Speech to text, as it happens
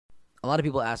A lot of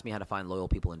people ask me how to find loyal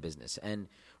people in business, and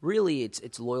really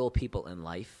it's loyal people in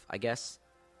life, I guess.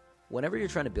 Whenever you're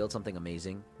trying to build something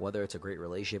amazing, whether it's a great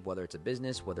relationship, whether it's a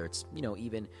business, whether it's,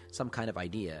 even some kind of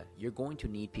idea, you're going to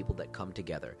need people that come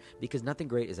together because nothing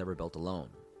great is ever built alone.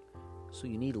 So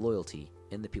you need loyalty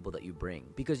in the people that you bring,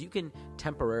 because you can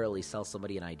temporarily sell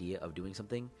somebody an idea of doing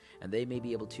something, and they may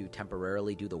be able to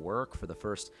temporarily do the work for the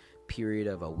first period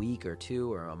of a week or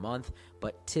two or a month,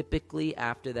 but typically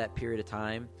after that period of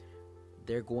time,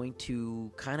 they're going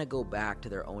to kind of go back to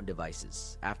their own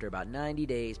devices. After about 90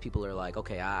 days, people are like,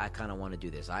 okay, I kind of want to do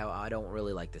this. I don't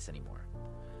really like this anymore.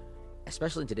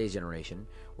 Especially in today's generation,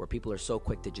 where people are so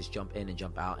quick to just jump in and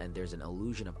jump out, and there's an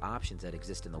illusion of options that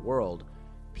exist in the world,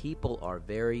 people are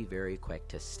very, very quick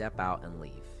to step out and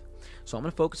leave. So I'm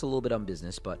going to focus a little bit on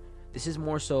business, but this is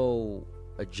more so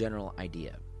a general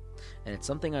idea. And it's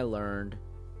something I learned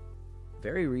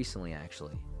very recently,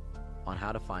 actually, on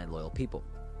how to find loyal people.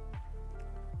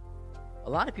 A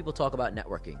lot of people talk about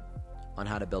networking on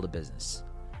how to build a business,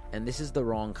 and this is the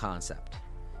wrong concept.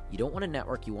 You don't want to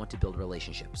network, you want to build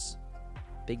relationships.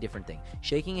 Big different thing.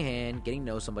 Shaking a hand, getting to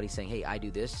know somebody, saying, hey, I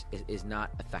do this, is not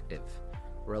effective.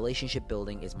 Relationship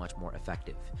building is much more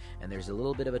effective, and there's a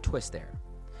little bit of a twist there.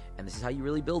 And this is how you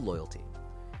really build loyalty.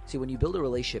 See, when you build a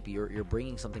relationship, you're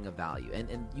bringing something of value,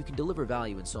 and you can deliver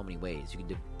value in so many ways. You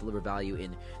can deliver value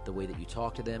in the way that you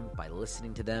talk to them, by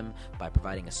listening to them, by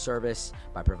providing a service,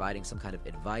 by providing some kind of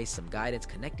advice, some guidance,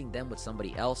 connecting them with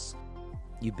somebody else.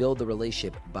 You build the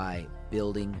relationship by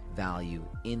building value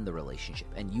in the relationship,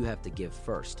 and you have to give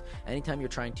first. Anytime you're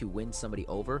trying to win somebody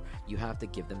over, you have to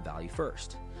give them value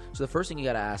first. So the first thing you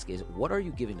got to ask is, what are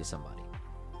you giving to somebody?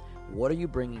 What are you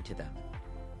bringing to them?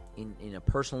 In a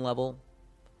personal level,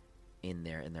 in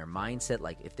their mindset,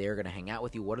 like if they're going to hang out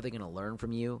with you, what are they going to learn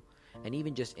from you? And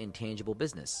even just in tangible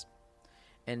business.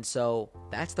 And so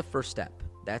that's the first step.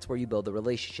 That's where you build the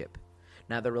relationship.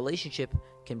 Now, the relationship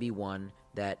can be one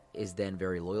that is then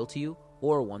very loyal to you,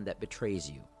 or one that betrays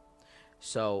you.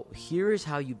 So here is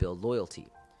how you build loyalty.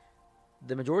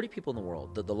 The majority of people in the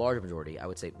world, the large majority, I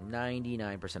would say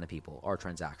 99% of people are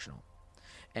transactional.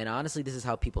 And honestly, this is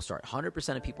how people start.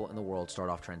 100% of people in the world start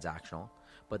off transactional,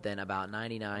 but then about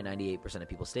 98% of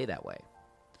people stay that way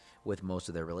with most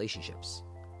of their relationships.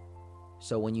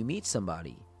 So when you meet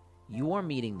somebody, you are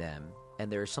meeting them,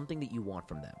 and there is something that you want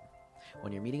from them.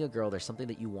 When you're meeting a girl, there's something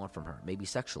that you want from her, maybe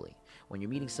sexually. When you're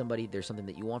meeting somebody, there's something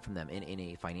that you want from them in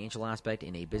a financial aspect,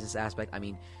 in a business aspect. I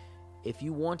mean, if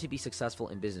you want to be successful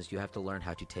in business, you have to learn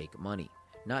how to take money.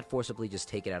 Not forcibly just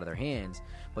take it out of their hands,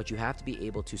 but you have to be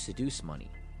able to seduce money.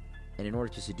 And in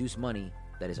order to seduce money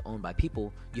that is owned by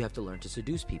people, you have to learn to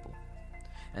seduce people.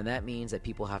 And that means that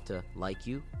people have to like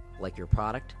you, like your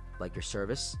product, like your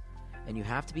service, and you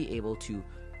have to be able to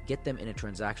get them in a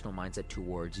transactional mindset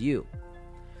towards you.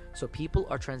 So people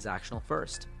are transactional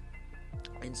first.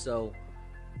 And so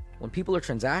when people are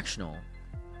transactional,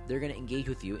 they're going to engage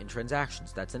with you in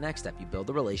transactions. That's the next step. You build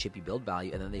the relationship, you build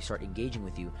value, and then they start engaging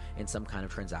with you in some kind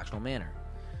of transactional manner.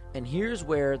 And here's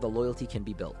where the loyalty can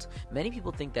be built. Many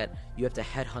people think that you have to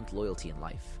headhunt loyalty in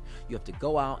life. You have to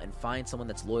go out and find someone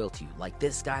that's loyal to you. Like,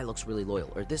 this guy looks really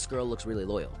loyal, or this girl looks really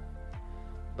loyal.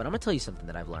 But I'm going to tell you something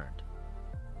that I've learned.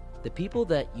 The people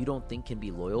that you don't think can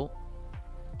be loyal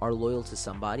are loyal to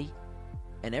somebody,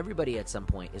 and everybody at some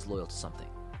point is loyal to something.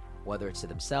 Whether it's to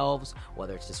themselves,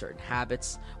 whether it's to certain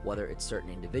habits, whether it's certain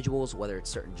individuals, whether it's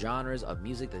certain genres of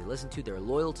music that they listen to, they're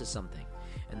loyal to something.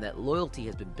 And that loyalty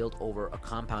has been built over a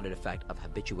compounded effect of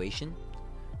habituation,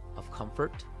 of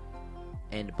comfort,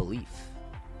 and belief.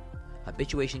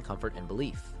 Habituation, comfort, and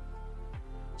belief.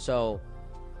 So,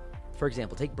 for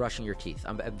example, take brushing your teeth.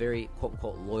 I'm very,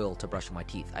 quote-unquote, loyal to brushing my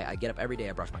teeth. I get up every day,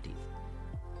 I brush my teeth.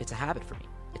 It's a habit for me.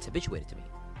 It's habituated to me.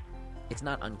 It's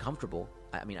not uncomfortable.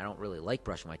 I mean, I don't really like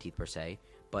brushing my teeth per se,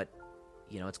 but,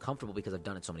 it's comfortable because I've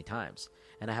done it so many times.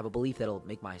 And I have a belief that it'll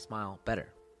make my smile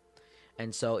better.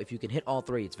 And so if you can hit all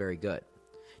three, it's very good.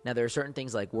 Now, there are certain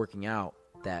things like working out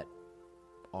that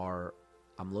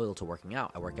I'm loyal to working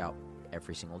out. I work out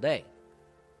every single day.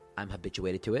 I'm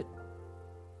habituated to it,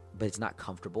 but it's not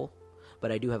comfortable.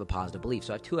 But I do have a positive belief,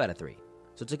 so I have 2 out of 3.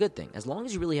 So it's a good thing. As long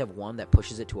as you really have one that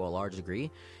pushes it to a large degree,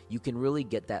 you can really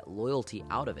get that loyalty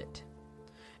out of it.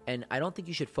 And I don't think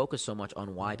you should focus so much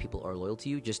on why people are loyal to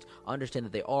you. Just understand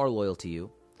that they are loyal to you,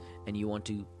 and you want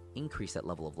to increase that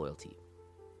level of loyalty.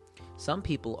 Some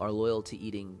people are loyal to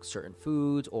eating certain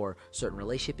foods or certain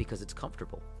relationship because it's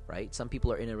comfortable, right? Some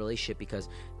people are in a relationship because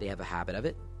they have a habit of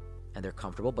it and they're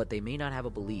comfortable, but they may not have a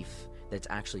belief that it's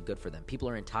actually good for them. People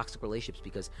are in toxic relationships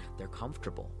because they're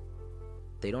comfortable.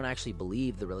 They don't actually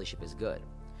believe the relationship is good.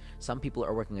 Some people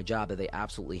are working a job that they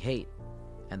absolutely hate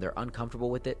and they're uncomfortable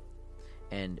with it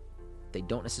and they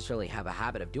don't necessarily have a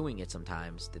habit of doing it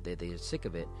sometimes, that they're sick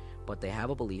of it, but they have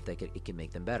a belief that it can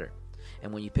make them better.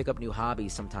 And when you pick up new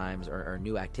hobbies sometimes, or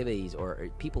new activities, or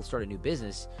people start a new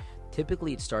business,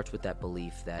 typically it starts with that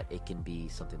belief that it can be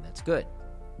something that's good.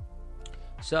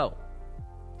 So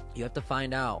you have to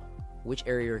find out which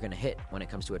area you're going to hit when it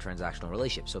comes to a transactional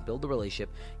relationship. So build the relationship,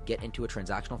 get into a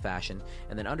transactional fashion,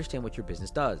 and then understand what your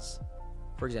business does.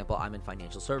 For example, I'm in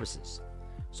financial services.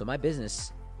 So my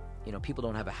business, people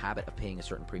don't have a habit of paying a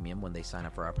certain premium when they sign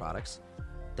up for our products.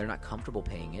 They're not comfortable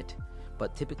paying it,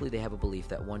 but typically they have a belief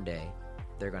that one day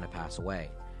they're going to pass away,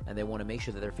 and they want to make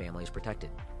sure that their family is protected.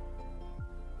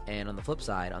 And on the flip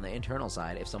side, on the internal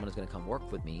side, if someone is going to come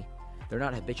work with me, they're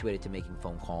not habituated to making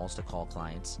phone calls to call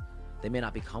clients. They may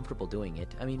not be comfortable doing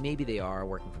it. I mean, maybe they are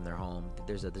working from their home.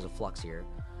 There's a flux here.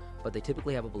 But they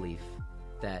typically have a belief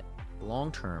that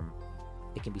long-term,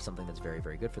 it can be something that's very,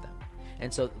 very good for them.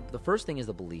 And so the first thing is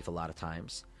the belief a lot of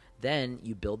times. Then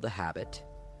you build the habit.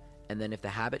 And then if the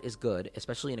habit is good,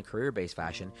 especially in a career-based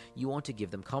fashion, you want to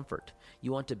give them comfort.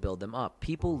 You want to build them up.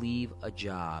 People leave a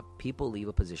job, people leave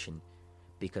a position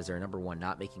because they're, number one,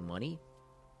 not making money,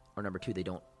 or number two, they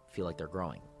don't feel like they're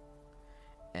growing.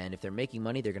 And if they're making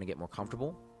money, they're going to get more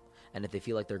comfortable. And if they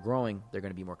feel like they're growing, they're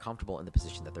going to be more comfortable in the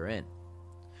position that they're in.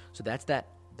 So that's that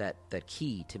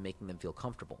key to making them feel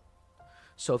comfortable.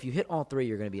 So if you hit all three,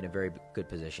 you're going to be in a very good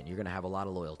position. You're going to have a lot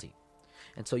of loyalty.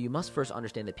 And so you must first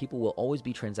understand that people will always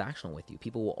be transactional with you.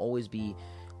 People will always be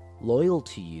loyal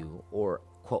to you, or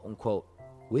quote unquote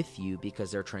with you,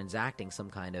 because they're transacting some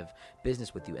kind of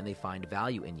business with you and they find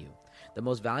value in you. The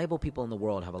most valuable people in the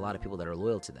world have a lot of people that are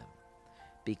loyal to them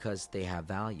because they have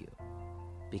value,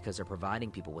 because they're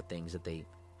providing people with things that they,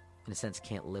 in a sense,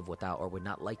 can't live without or would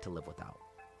not like to live without.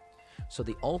 So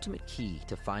the ultimate key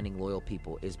to finding loyal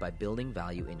people is by building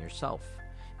value in yourself,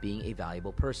 being a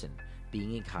valuable person,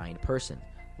 being a kind person,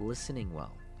 listening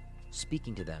well,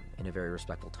 speaking to them in a very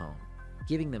respectful tone,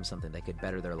 giving them something that could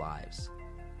better their lives.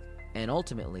 And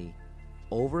ultimately,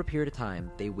 over a period of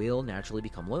time, they will naturally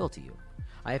become loyal to you.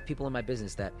 I have people in my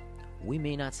business that we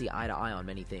may not see eye to eye on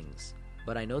many things,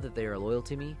 but I know that they are loyal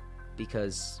to me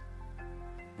because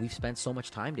we've spent so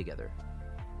much time together.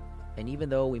 And even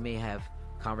though we may have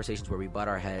conversations where we butt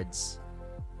our heads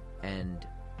and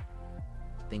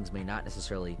things may not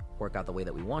necessarily work out the way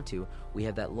that we want to, we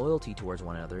have that loyalty towards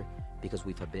one another because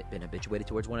we've been habituated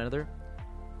towards one another.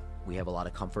 We have a lot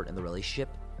of comfort in the relationship.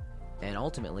 And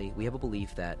ultimately, we have a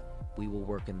belief that we will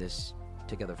work in this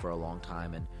together for a long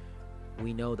time, and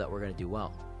we know that we're going to do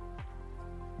well.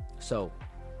 So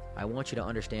I want you to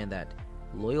understand that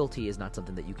loyalty is not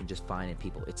something that you can just find in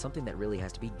people. It's something that really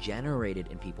has to be generated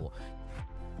in people.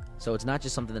 So it's not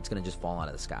just something that's going to just fall out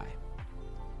of the sky.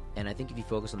 And I think if you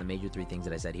focus on the major three things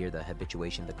that I said here, the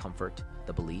habituation, the comfort,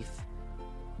 the belief,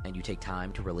 and you take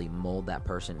time to really mold that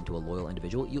person into a loyal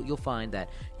individual, you'll find that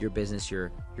your business,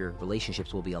 your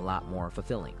relationships will be a lot more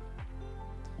fulfilling.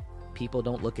 People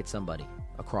don't look at somebody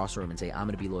across the room and say, I'm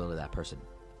going to be loyal to that person.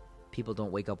 People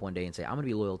don't wake up one day and say, I'm going to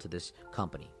be loyal to this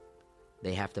company.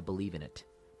 They have to believe in it.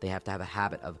 They have to have a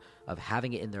habit of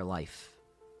having it in their life.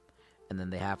 And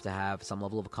then they have to have some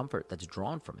level of comfort that's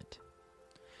drawn from it.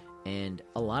 And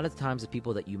a lot of times the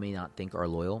people that you may not think are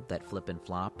loyal, that flip and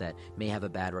flop, that may have a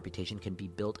bad reputation, can be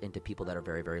built into people that are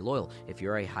very, very loyal. If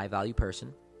you're a high-value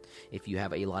person, if you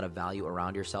have a lot of value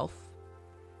around yourself,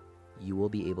 you will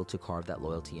be able to carve that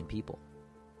loyalty in people.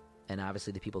 And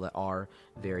obviously the people that are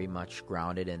very much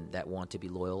grounded and that want to be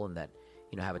loyal and that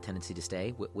have a tendency to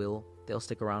stay, they'll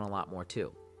stick around a lot more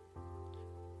too.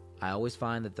 I always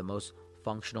find that the most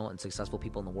functional and successful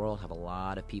people in the world have a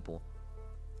lot of people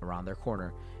around their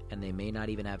corner, and they may not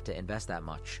even have to invest that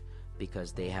much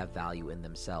because they have value in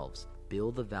themselves.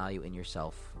 Build the value in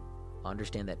yourself.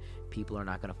 Understand that people are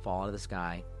not going to fall out of the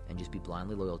sky and just be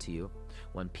blindly loyal to you.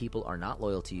 When people are not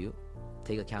loyal to you,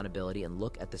 take accountability and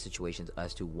look at the situations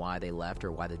as to why they left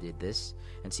or why they did this,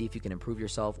 and see if you can improve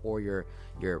yourself or your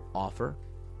offer,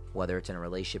 whether it's in a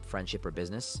relationship, friendship, or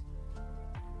business.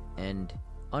 And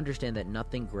understand that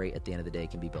nothing great at the end of the day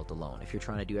can be built alone. If you're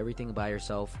trying to do everything by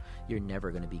yourself, you're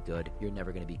never going to be good. You're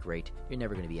never going to be great. You're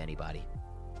never going to be anybody.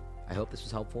 I hope this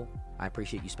was helpful. I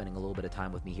appreciate you spending a little bit of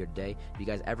time with me here today. If you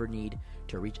guys ever need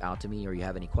to reach out to me or you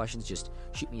have any questions, just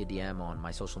shoot me a DM on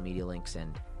my social media links.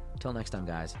 And until next time,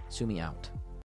 guys, sue me out.